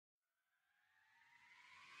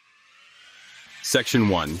Section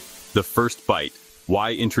 1. The first bite.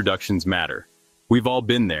 Why introductions matter. We've all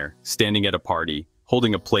been there, standing at a party,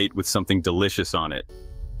 holding a plate with something delicious on it.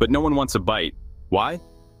 But no one wants a bite. Why?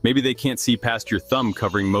 Maybe they can't see past your thumb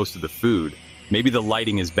covering most of the food. Maybe the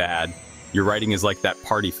lighting is bad. Your writing is like that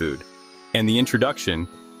party food. And the introduction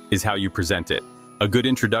is how you present it. A good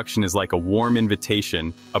introduction is like a warm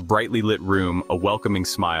invitation, a brightly lit room, a welcoming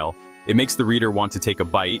smile. It makes the reader want to take a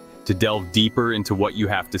bite, to delve deeper into what you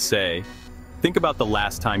have to say. Think about the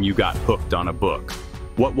last time you got hooked on a book.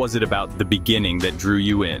 What was it about the beginning that drew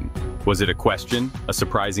you in? Was it a question? A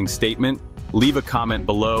surprising statement? Leave a comment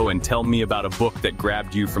below and tell me about a book that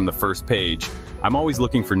grabbed you from the first page. I'm always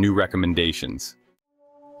looking for new recommendations.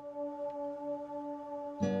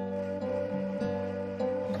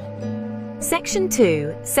 Section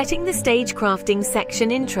 2. Setting the stage, crafting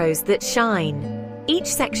section intros that shine. Each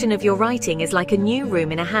section of your writing is like a new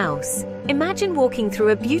room in a house. Imagine walking through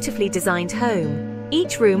a beautifully designed home,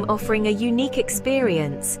 each room offering a unique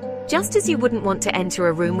experience. Just as you wouldn't want to enter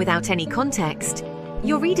a room without any context,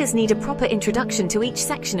 your readers need a proper introduction to each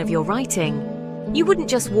section of your writing. You wouldn't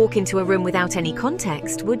just walk into a room without any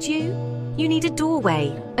context, would you? You need a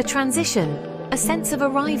doorway, a transition, a sense of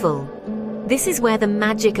arrival. This is where the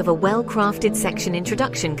magic of a well-crafted section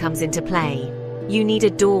introduction comes into play. You need a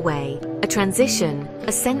doorway, a transition,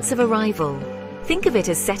 a sense of arrival. Think of it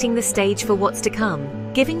as setting the stage for what's to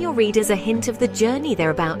come, giving your readers a hint of the journey they're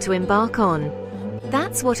about to embark on.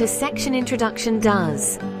 That's what a section introduction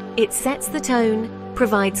does. It sets the tone,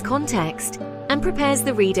 provides context, and prepares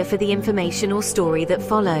the reader for the information or story that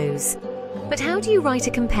follows. But how do you write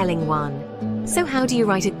a compelling one? So how do you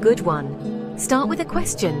write a good one? Start with a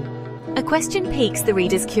question. A question piques the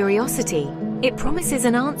reader's curiosity. It promises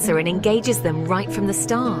an answer and engages them right from the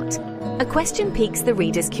start. A question piques the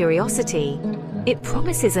reader's curiosity. It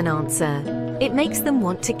promises an answer. It makes them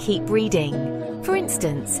want to keep reading. For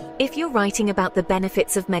instance, if you're writing about the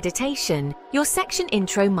benefits of meditation, your section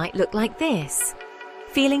intro might look like this.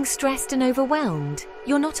 Feeling stressed and overwhelmed?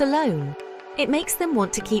 You're not alone. It makes them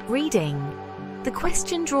want to keep reading. The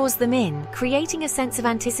question draws them in, creating a sense of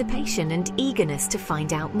anticipation and eagerness to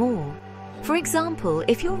find out more. For example,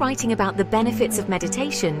 if you're writing about the benefits of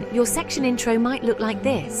meditation, your section intro might look like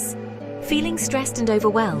this. Feeling stressed and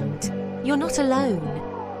overwhelmed? You're not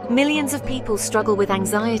alone. Millions of people struggle with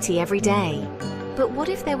anxiety every day. But what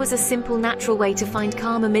if there was a simple, natural way to find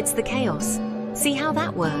calm amidst the chaos? See how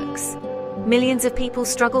that works. Millions of people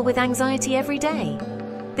struggle with anxiety every day.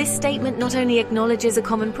 This statement not only acknowledges a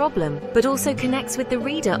common problem, but also connects with the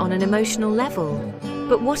reader on an emotional level.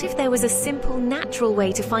 But what if there was a simple, natural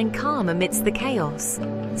way to find calm amidst the chaos?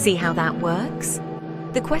 See how that works?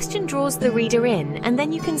 The question draws the reader in, and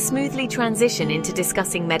then you can smoothly transition into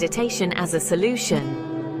discussing meditation as a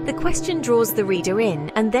solution. The question draws the reader in,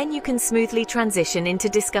 and then you can smoothly transition into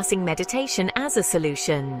discussing meditation as a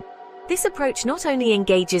solution. This approach not only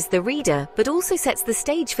engages the reader, but also sets the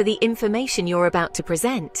stage for the information you're about to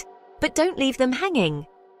present. But don't leave them hanging.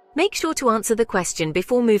 Make sure to answer the question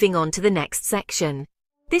before moving on to the next section.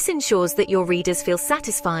 This ensures that your readers feel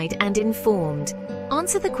satisfied and informed.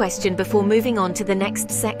 Answer the question before moving on to the next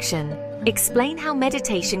section. Explain how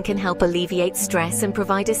meditation can help alleviate stress and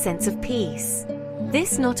provide a sense of peace.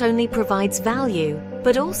 This not only provides value,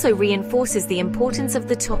 but also reinforces the importance of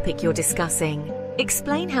the topic you're discussing.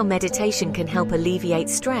 Explain how meditation can help alleviate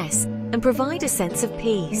stress and provide a sense of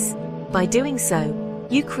peace. By doing so,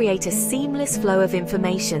 you create a seamless flow of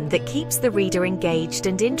information that keeps the reader engaged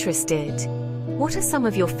and interested. What are some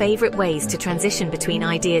of your favorite ways to transition between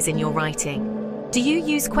ideas in your writing? Do you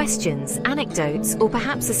use questions, anecdotes, or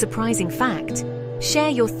perhaps a surprising fact? Share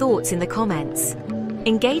your thoughts in the comments.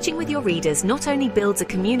 Engaging with your readers not only builds a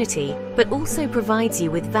community, but also provides you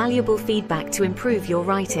with valuable feedback to improve your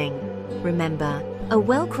writing. Remember, a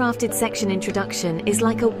well-crafted section introduction is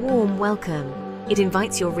like a warm welcome. It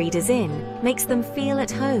invites your readers in, makes them feel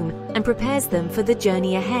at home, and prepares them for the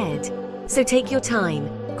journey ahead. So take your time,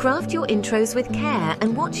 craft your intros with care,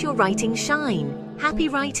 and watch your writing shine. Happy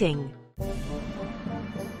writing!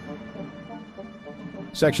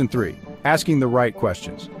 Section 3. Asking the right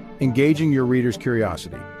questions. Engaging your reader's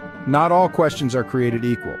curiosity. Not all questions are created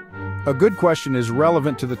equal. A good question is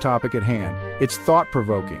relevant to the topic at hand. It's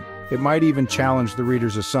thought-provoking. It might even challenge the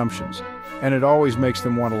reader's assumptions, and it always makes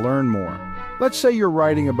them want to learn more. Let's say you're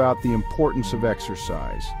writing about the importance of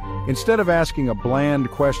exercise. Instead of asking a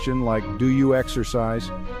bland question like, "Do you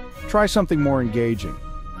exercise?" try something more engaging.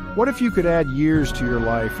 What if you could add years to your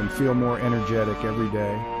life and feel more energetic every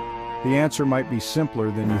day? The answer might be simpler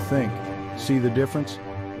than you think. See the difference?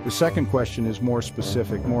 The second question is more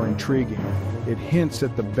specific, more intriguing. It hints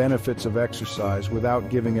at the benefits of exercise without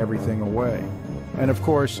giving everything away. And of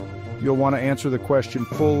course, you'll want to answer the question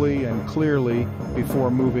fully and clearly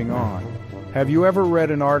before moving on. Have you ever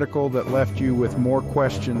read an article that left you with more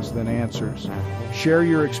questions than answers? Share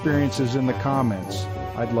your experiences in the comments.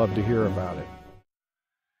 I'd love to hear about it.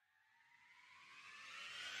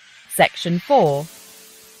 Section 4.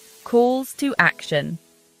 Calls to action.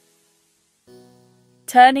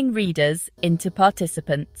 Turning readers into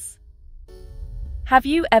participants. Have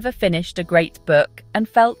you ever finished a great book and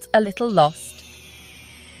felt a little lost?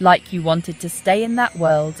 Like you wanted to stay in that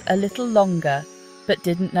world a little longer, but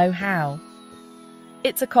didn't know how?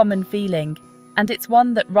 It's a common feeling, and it's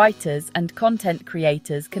one that writers and content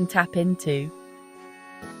creators can tap into.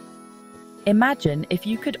 Imagine if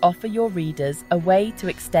you could offer your readers a way to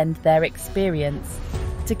extend their experience,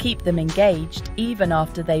 to keep them engaged even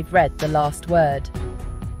after they've read the last word.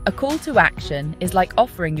 A call to action is like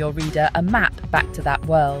offering your reader a map back to that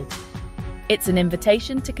world. It's an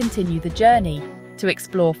invitation to continue the journey, to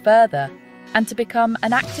explore further, and to become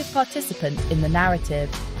an active participant in the narrative.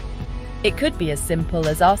 It could be as simple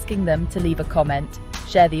as asking them to leave a comment,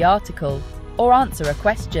 share the article, or answer a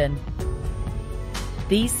question.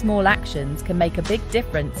 These small actions can make a big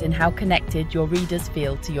difference in how connected your readers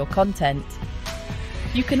feel to your content.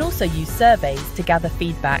 You can also use surveys to gather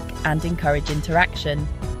feedback and encourage interaction.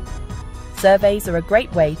 Surveys are a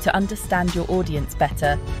great way to understand your audience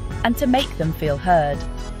better and to make them feel heard.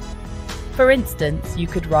 For instance, you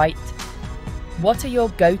could write, "What are your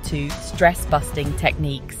go-to stress-busting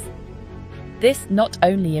techniques?" This not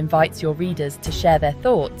only invites your readers to share their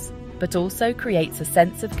thoughts, but also creates a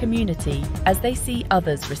sense of community as they see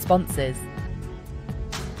others' responses.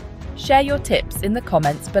 Share your tips in the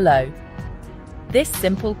comments below. This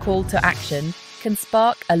simple call to action can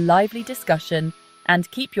spark a lively discussion and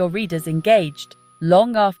keep your readers engaged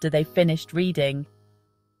long after they've finished reading.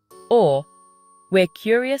 Or, "We're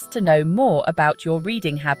curious to know more about your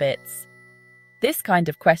reading habits." This kind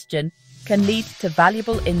of question can lead to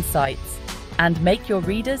valuable insights and make your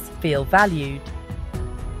readers feel valued.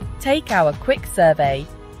 Take our quick survey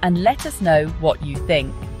and let us know what you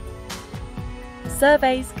think.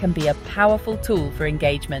 Surveys can be a powerful tool for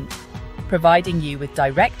engagement, providing you with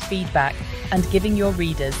direct feedback and giving your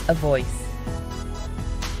readers a voice.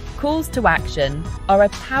 Calls to action are a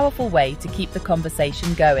powerful way to keep the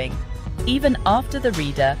conversation going, even after the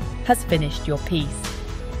reader has finished your piece.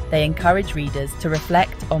 They encourage readers to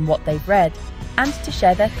reflect on what they've read and to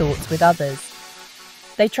share their thoughts with others.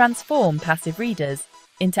 They transform passive readers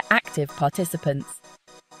into active participants.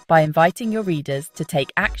 By inviting your readers to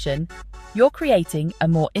take action, you're creating a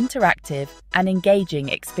more interactive and engaging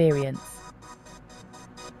experience.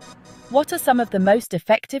 What are some of the most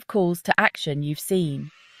effective calls to action you've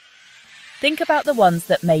seen? Think about the ones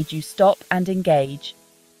that made you stop and engage,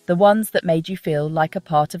 the ones that made you feel like a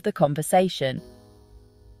part of the conversation.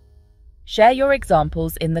 Share your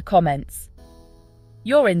examples in the comments.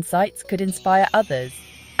 Your insights could inspire others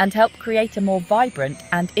and help create a more vibrant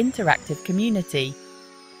and interactive community.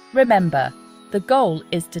 Remember, the goal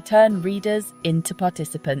is to turn readers into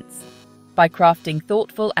participants. By crafting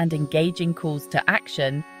thoughtful and engaging calls to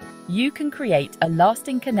action, you can create a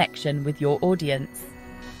lasting connection with your audience.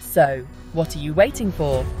 So, what are you waiting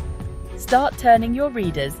for? Start turning your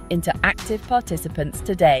readers into active participants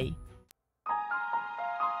today.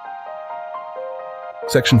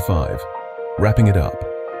 Section 5. Wrapping it up,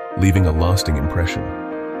 leaving a lasting impression.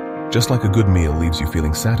 Just like a good meal leaves you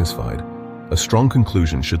feeling satisfied, a strong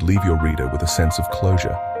conclusion should leave your reader with a sense of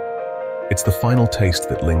closure. It's the final taste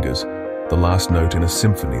that lingers, the last note in a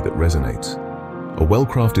symphony that resonates. A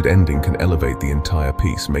well-crafted ending can elevate the entire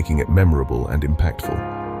piece, making it memorable and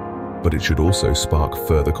impactful. But it should also spark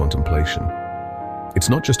further contemplation. It's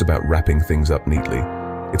not just about wrapping things up neatly,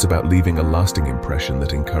 it's about leaving a lasting impression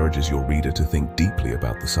that encourages your reader to think deeply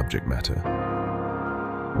about the subject matter.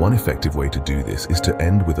 One effective way to do this is to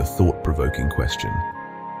end with a thought-provoking question.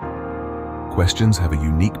 Questions have a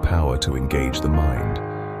unique power to engage the mind,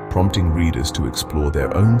 prompting readers to explore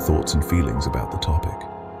their own thoughts and feelings about the topic.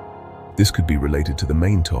 This could be related to the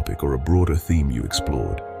main topic or a broader theme you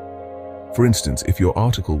explored. For instance, if your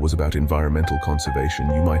article was about environmental conservation,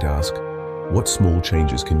 you might ask, what small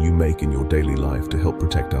changes can you make in your daily life to help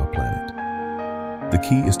protect our planet? The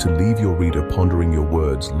key is to leave your reader pondering your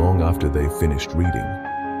words long after they've finished reading.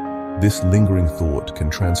 This lingering thought can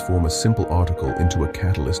transform a simple article into a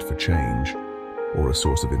catalyst for change or a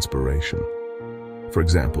source of inspiration. For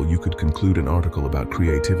example, you could conclude an article about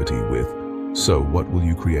creativity with, "So, what will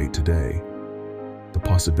you create today?" The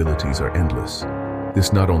possibilities are endless.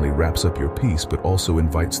 This not only wraps up your piece, but also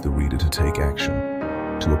invites the reader to take action,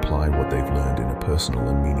 to apply what they've learned in a personal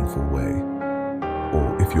and meaningful way.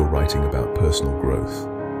 or if you're writing about personal growth.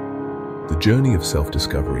 The journey of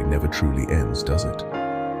self-discovery never truly ends, does it?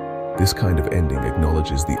 This kind of ending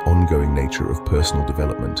acknowledges the ongoing nature of personal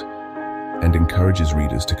development and encourages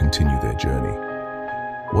readers to continue their journey.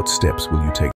 What steps will you take